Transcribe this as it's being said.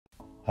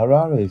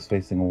Harare is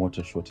facing a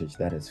water shortage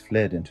that has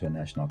flared into a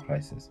national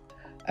crisis.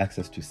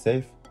 Access to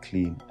safe,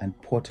 clean,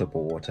 and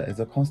potable water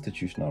is a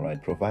constitutional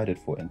right provided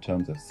for in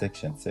terms of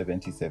Section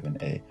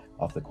 77A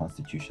of the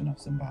Constitution of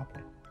Zimbabwe.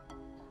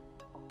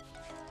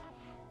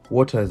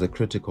 Water is a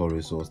critical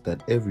resource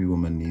that every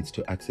woman needs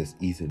to access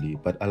easily,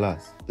 but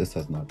alas, this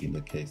has not been the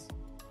case.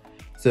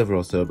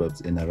 Several suburbs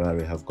in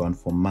Harare have gone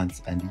for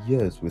months and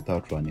years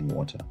without running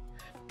water.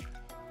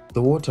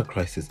 The water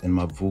crisis in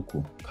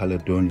Mavuku,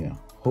 Caledonia,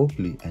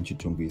 Hopely, and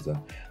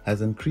Chitungwiza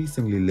has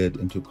increasingly led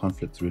into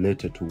conflicts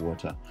related to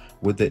water,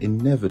 with the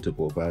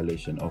inevitable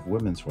violation of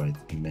women's rights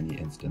in many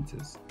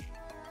instances.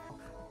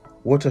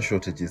 Water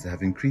shortages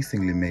have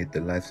increasingly made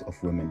the lives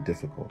of women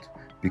difficult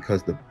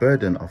because the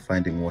burden of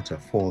finding water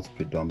falls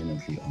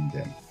predominantly on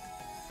them.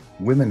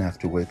 Women have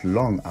to wait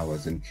long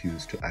hours in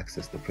queues to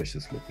access the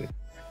precious liquid.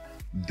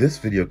 This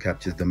video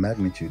captures the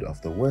magnitude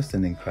of the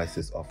worsening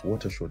crisis of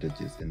water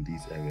shortages in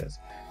these areas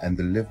and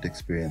the lived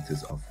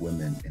experiences of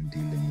women in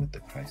dealing with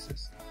the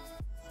crisis.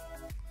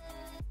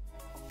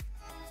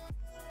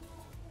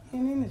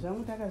 Inini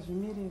zvangu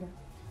takazvimirira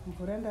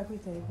mvura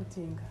ndakuita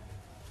yekutenga.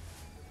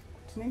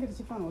 Tinenge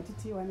tichifanira kuti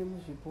tiwane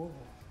muzvibhoho.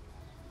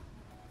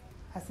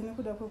 Asi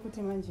nekuda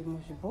kwekuti manje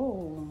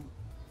muzvibhoho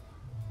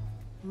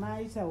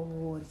maita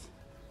uori.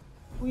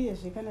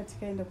 Uyezve kana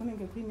tikaenda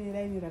kunenge kuine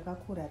raini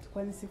rakakura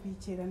hatikwanisi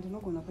kuichera.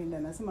 Ndinogona kuenda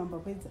nhasi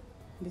mambapedza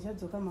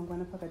ndichadzoka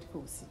mangwana pakati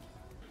peusiku.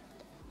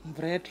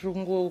 Mvura yatiri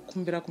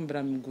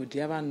kungokumbira migodhi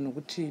yavanhu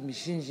nokuti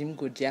mizhinji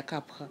migodhi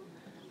yakapwa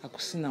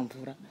hakusina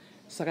mvura.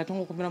 Saka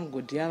tongokumbira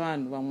migodhi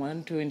yavanhu, vamwe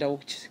vanotoendawo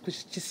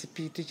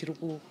kuchisipiti chiri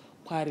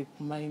kwari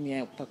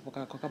kumaini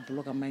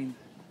kwakabhuloka maini.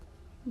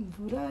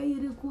 Mvura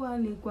iri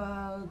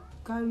kuwanikwa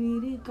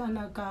kaviri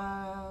kana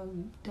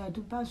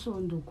katatu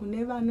pasvondo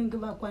kune vanenge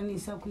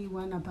vakwanisa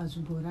kuiwana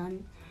pazvibhorani.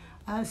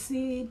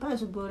 Asi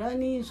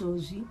pazvibhorani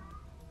izvozvi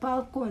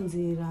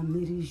pakonzera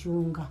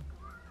mhirizhonga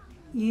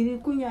iri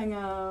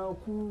kunyanya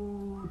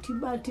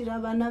kutibatira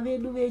vana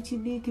vedu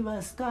vechidiki,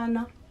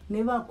 vasikana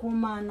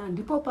nevakomana,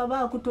 ndipo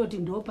pava kutoti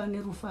ndo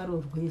pane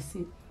rufaro rwese.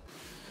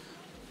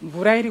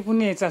 Mvura iri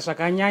kunetsa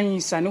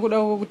zvakanyanyisa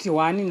nekuda kwekuti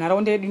wani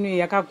nharaunda yedu ino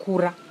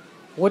yakakura.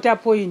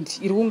 Water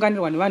point iri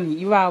kuunganirwa nevanhu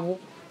ivavo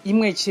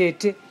imwe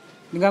chete.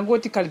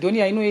 Ndingangoti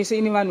Caledonia ino yese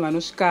ine vanhu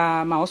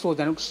vanosvika mahouseholds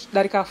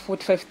anodarika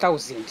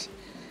 45,000.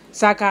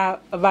 Saka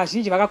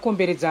vazhinji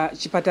vakakomberedza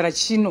chipatara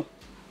chino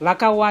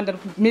vakawanda,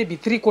 maybe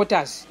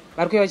 3/4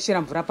 vari kuuya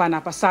vachichera mvura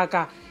panapa.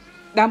 Saka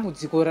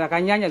dambudziko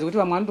rakanyanya zvekuti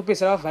vamwe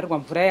vanotopedzisira vavharirwa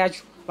mvura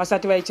yacho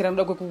vasati vaichera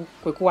nokuda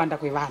kwekuwanda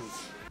kwevanhu.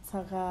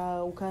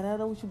 Saka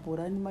ukarara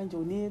uchibhorani manje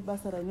une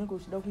basa ranenge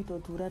uchida kuita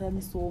kuti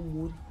uraramisewo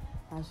mhuri.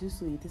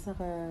 Hazvizoiti,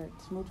 saka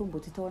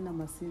tinotomboti tawana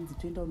masenzi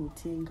toenda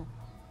kunotenga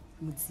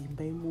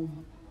mudzimba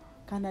imomo.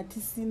 Kana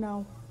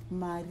tisina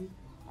mari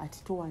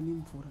hatitowani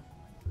mvura.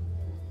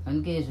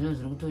 Anke zvino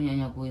zviri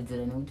kutonyanya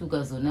kuwedzera nekuti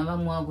ukazona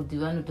vamwe kuti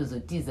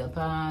vanotozotiza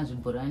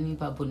pazvibhorani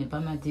ipapo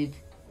nepamatepi,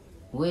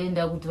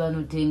 voenda kuti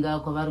vanotenga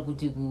kwavari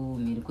kuti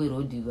kumhiri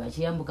kwerodhi,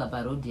 vachiyambuka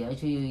parodhi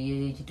yacho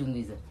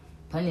yechitungwiza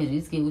pane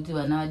riski yekuti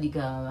vana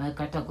vadika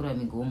vakatakura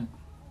migomo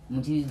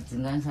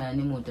muchidzinganisana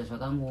nemota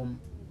zvakangoma.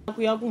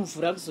 Kuya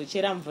kumvura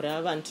kuzochera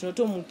mvura vanhu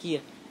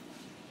tinotomukira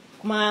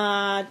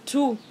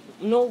kuma2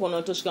 unogona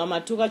kutosvika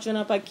kuma2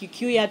 kachona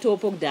paQQ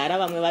yatopo kudhara,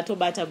 vamwe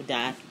vatobata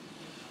kudhara.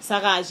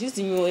 Saka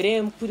hazvizi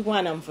nyore kuri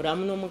kuwana mvura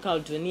muno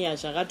muCaledonia,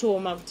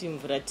 zvakatooma kuti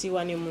mvura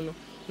tiwane muno.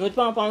 Nokuti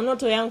pamwe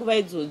paunotoya nguva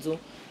idzodzo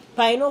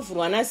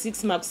painovhurwa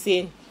na6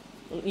 makuseni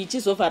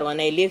ichizovharwa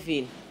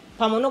na11,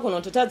 pamwe unogona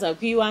kutotadza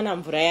kuiwana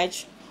mvura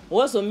yacho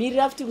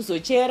wozomirira futi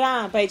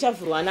kuzochera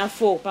paichavhurwa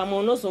na4, pamwe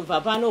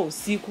unozobva pano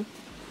usiku.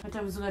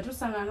 Matambudziko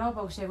atosangana nawo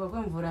pakushayikwa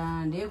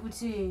kwemvura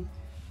ndeyekuti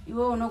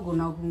iwe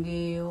unogona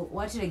kunge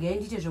watiregai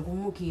ndiite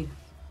zvokumukira,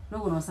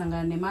 unogona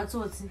kusangana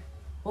nematsotsi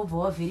wobva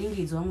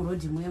wavhiringidzwa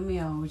murodhi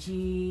muya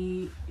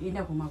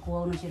uchienda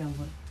kumakuwa unochera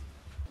mvura.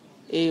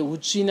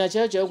 Utsvina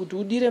chaiwo kuti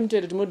udire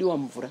mutero tinodiwa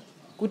mvura,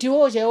 kuti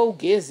iwewo chaiwo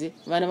ugeze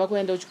vana vako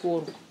vaenda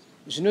kuchikoro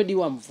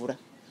zvinodiwa mvura,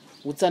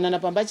 utsanana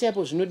pamba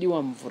chaipo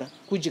zvinodiwa mvura,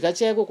 kudya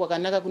chaiko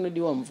kwakanaka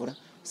kunodiwa mvura.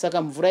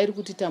 Saka mvura iri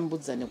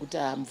kutitambudza nekuti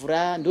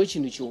mvura ndo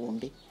chinhu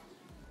chihombe.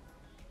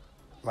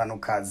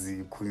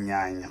 Vanhukadzi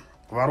kunyanya,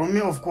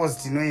 varume of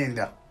course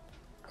tinoenda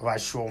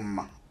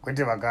vashoma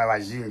kwete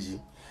vazhinji,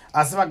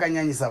 asi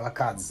vakanyanyisa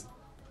vakadzi.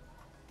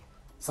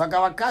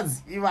 Saka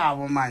vakadzi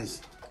ivavo manje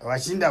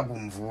vachienda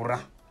kumvura,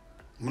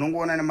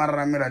 munongoona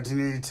nemararamiro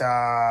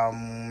atinoita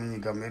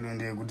munyika medu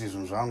ndeyekuti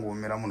zvinhu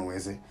zvangoomera munhu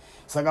wese.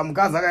 Saka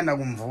mukadzi akaenda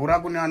kumvura,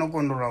 kune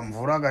anokondorora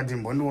mvura akati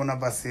mbondiona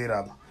paseri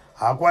apa,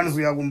 haakwanisi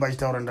kuya kumba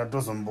achitaura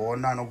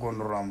ndatozomboona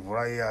anokondorora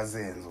mvura iye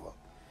asenzwa.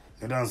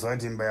 Ndodanzwa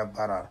kuti imba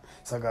yaparara.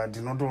 Saka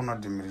tinotoona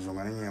kuti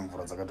mhirizhonga nenyaya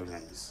yemvura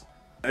dzakatonyanyisa.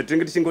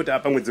 Tinenge tichingoti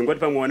apa mwedzi ngoti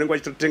pamwe vanenge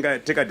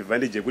vachitotenga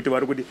advantage yekuti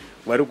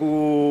vari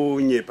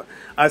kunyepa,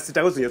 asi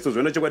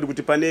takazonyatsozviona chokwadi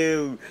kuti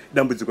pane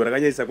dambudziko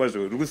rakanyanyisa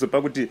kwazvo riri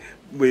kuzopa kuti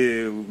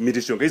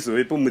mhirizhonga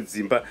izovepo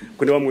mudzimba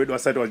kune vamwe vedu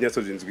vasati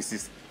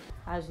vanyatsozvinzwisisa.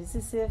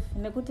 Hazvisi safe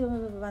nekuti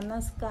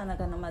vanasikana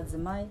kana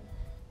madzimai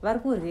vari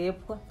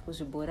kurepwa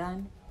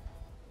kuzvibhorani.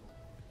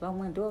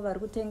 vamwe ndo vari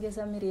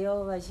kutengesa miri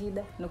yavo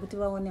vachida nokuti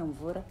vaone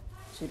mvura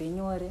zviri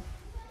nyore.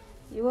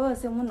 Iwewo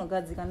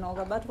semunhukadzi kana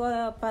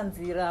ukabatwa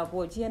panzira apo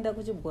uchienda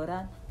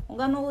kuchibhorani,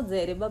 unganoudza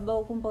here baba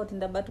ukumba kuti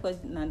ndabatwa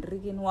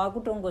nandirikini,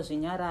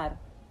 wakutongozvinyarara.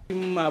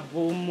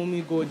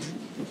 Mumigodhi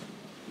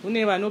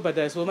kune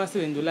vanobhadhariswa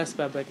 $7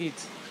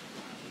 pabhaketi.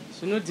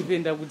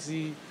 Zvinodhipenda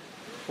kuti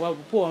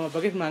wapuwa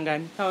mabhaketi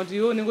mangani. Kana kuti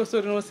iwe unenge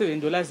ustorinawo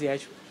 $7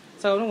 yacho,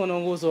 saka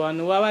unogona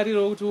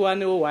kuzowawarirawo kuti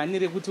uwanewo 1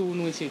 rekuti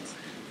unwe chete.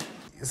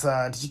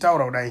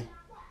 Tichitaura kudai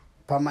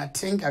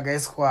pamatengi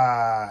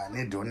akaiswa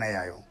nedhona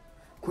yayo,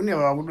 kune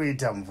vava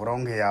kutoita mvura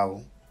unge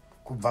yavo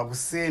kubva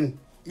kuseni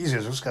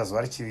izvezvi kusvika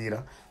zuva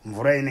richivira,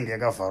 mvura inenge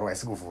yakavharwa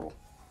haisi kuvhurwa,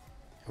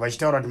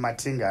 vachitaura kuti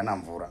matengi haana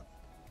mvura,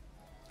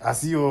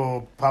 asi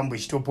iyo pambo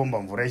ichitopomba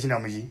mvura ichiinda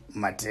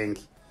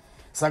mumatengi.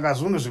 Saka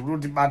zvinhu zviri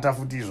kutibata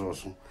futi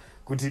izvozvo,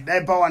 kuti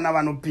dai pawana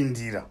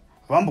vanopindira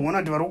vamboona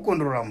kuti vari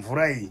kukondorora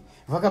mvura iyi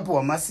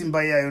vakapiwa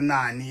masimba iyayo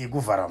nani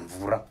ekuvhara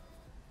mvura,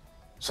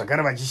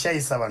 zvakare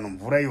vachishayisa vanhu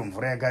mvura iyo,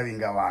 mvura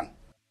yakavinga vanhu.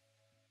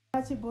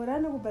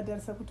 Pachibhorani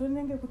kubhadharisa kuti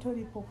unenge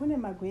kutoripo kune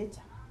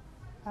magweja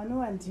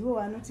anova ndiwo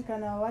anoti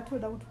kana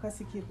watoda kuti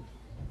ukasikirwe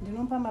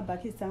ndinompa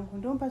mabhaketi angu,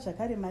 ndompa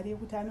zvakare mari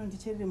yekuti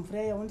anondicherere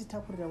mvura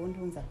yaunditakurira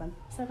wondiunza pano,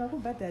 saka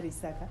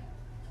kubhadharisaka.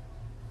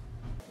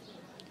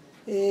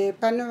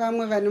 Pane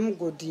vamwe vane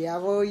mugodhi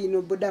yavo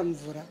inobuda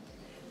mvura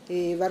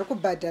vari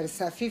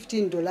kubhadharisa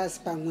 $15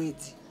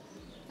 pamwedzi,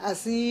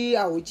 asi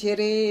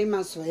hauchere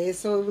mazuva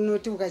ese.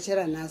 Unoti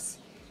ukachera nhasi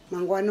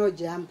mangwana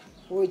ojamba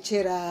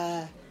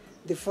wochera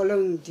the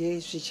following day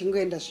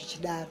zvichingoenda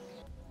zvichidaro.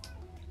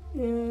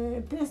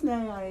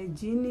 Personal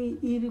hygiene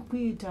iri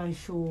kuita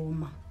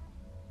shoma.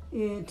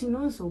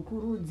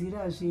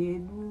 Tinozokurudzira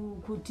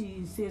zvedu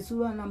kuti sesu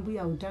vana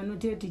mbuya utano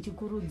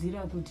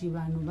tichikurudzira kuti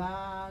vanhu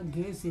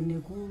vageze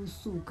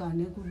nekusuka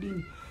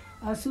nekudini,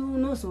 asi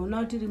unozoona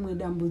kuti rimwe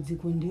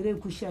dambudziko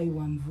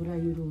nderekushayiwa mvura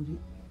irori.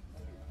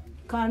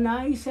 Kana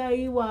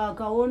aishayiwa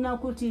akaona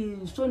kuti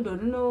svondo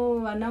rino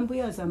vana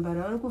mbuya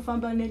zambara vari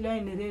kufamba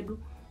nelaini redu,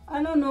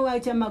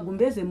 anonovacha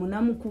magumbeze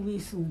muna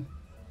mukuvisu.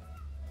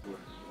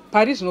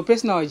 Pari zvino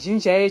personal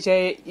hygiene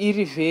chaiye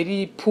iri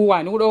very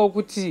poor, nekudawo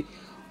kuti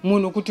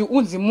munhu kuti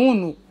unzi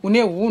munhu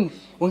une hunhu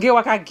unge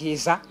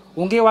wakageza,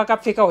 unge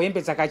wakapfeka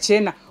hembe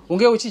dzakachena,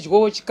 unge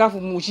uchidyawo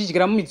chikafu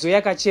uchidyira mumidziyo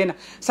yakachena.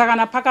 Saka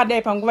na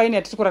pakadai panguva ino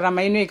yatiri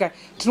kurarama inoika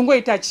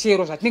tinongoita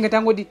chero zvatinenge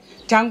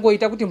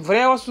tangoita kuti mvura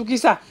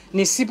yawasukisa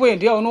nesipo iyo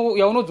ndiyo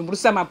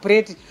yaunodzumburisisa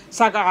mapureti.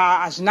 Saka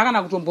hazvina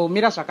kana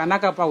kutombomira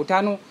zvakanaka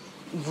pautano,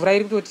 mvura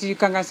iri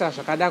kutotikanganisira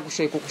zvakada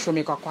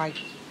kushomeka kwayo.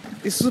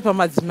 Isusu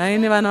pamadzimai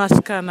nevana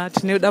vasikana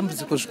tine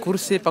dambudziko zvikuru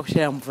sei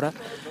pakushaya mvura,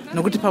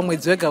 nokuti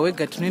pamwedzi wega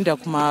wega tinoenda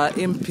kuma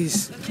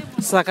MPs.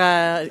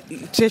 Saka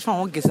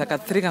tichifanira kugeza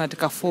ka3 kana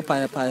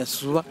tika4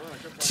 pazuva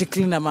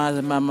tichiklina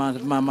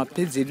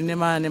mapedzi edu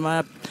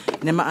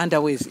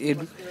nema-underways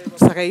edu.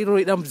 Saka iro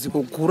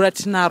idambudziko guru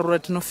ratinaro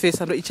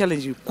ratinofesa, ndo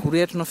ichallenge guru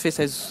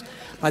yatinofesa isusu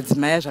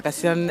madzimai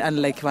zvakasiyana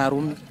unlike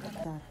varume.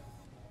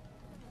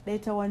 Dai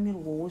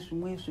tawanirwawo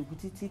zvimwe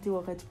zvekuti tiite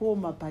wakatipawo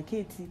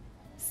mabhaketi,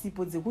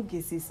 sipo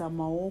dzekugezesa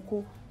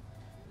maoko,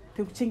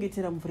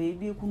 pekuchengetera mvura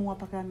yedu yekunwa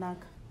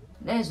pakanaka.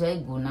 Dai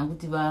zvaigona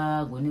kuti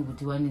vagone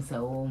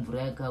kutiwanisawo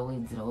mvura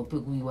yakawedzerawo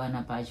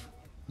pekuiwana pacho,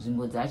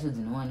 nzvimbo dzacho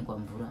dzinowanikwa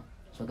mvura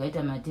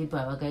zvakaita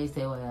matepa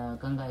avakaisaiwa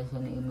yakanga aiswa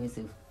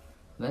neMSF,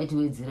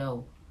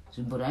 vaitiwedzerawo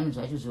zvibhorani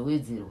zvacho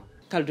zvowedzerwa.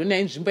 Caledonia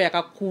inzvimbo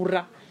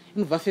yakakura,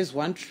 inobva phase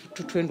 1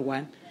 to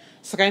 21,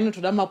 saka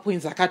inotoda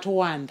mapoints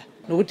akatowanda,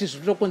 nokuti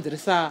zviri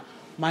kutokonzeresa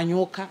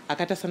manyoka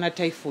akaita sana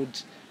typhoid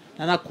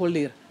nana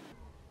cholera.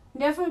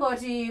 Ndafunga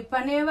kuti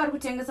pane vari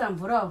kutengesa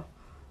mvurawo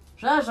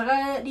zvava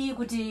zvakadii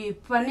kuti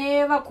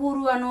pane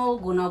vakuru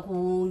vanogona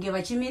kunge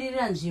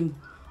vachimirira nzvimbo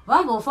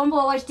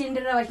vambofambawo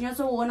vachitenderera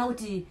vachinyatsoona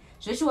kuti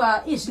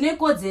zveshuwa zvine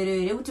kodzero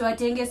here kuti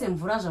vatengese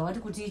mvura zvavati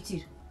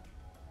kutiitira.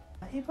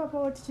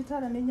 Ipapo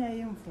tichitaura nenyaya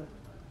yemvura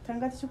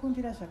tanga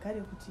tichikumbira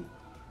zvakare kuti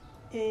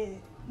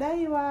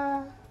dai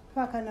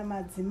vapa kana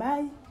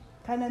madzimai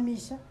kana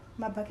misha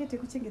mabhaketi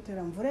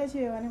ekuchengetera mvura yacho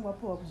yavanenge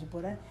vapuwa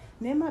kuzvibhorani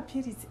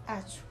nemapiritsi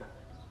acho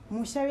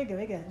musha vega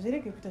vega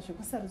zvirege kuita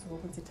zvekusarudzwa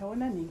kunzi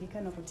taona nhingi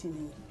kana kuti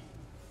nhingi.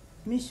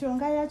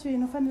 Mishonga yacho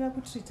inofanira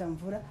kutrita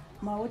mvura,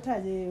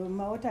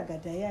 maota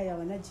gadha yaya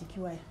wana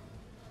jikiwaya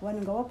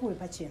vanhu ngavapuwe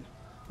pachena,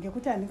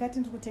 ngekuti handingati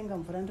ndiri kutenga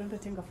mvura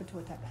ndondotenga futi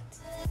wota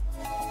gati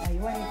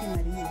haiwaniki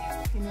mari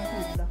yazvo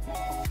inotoda.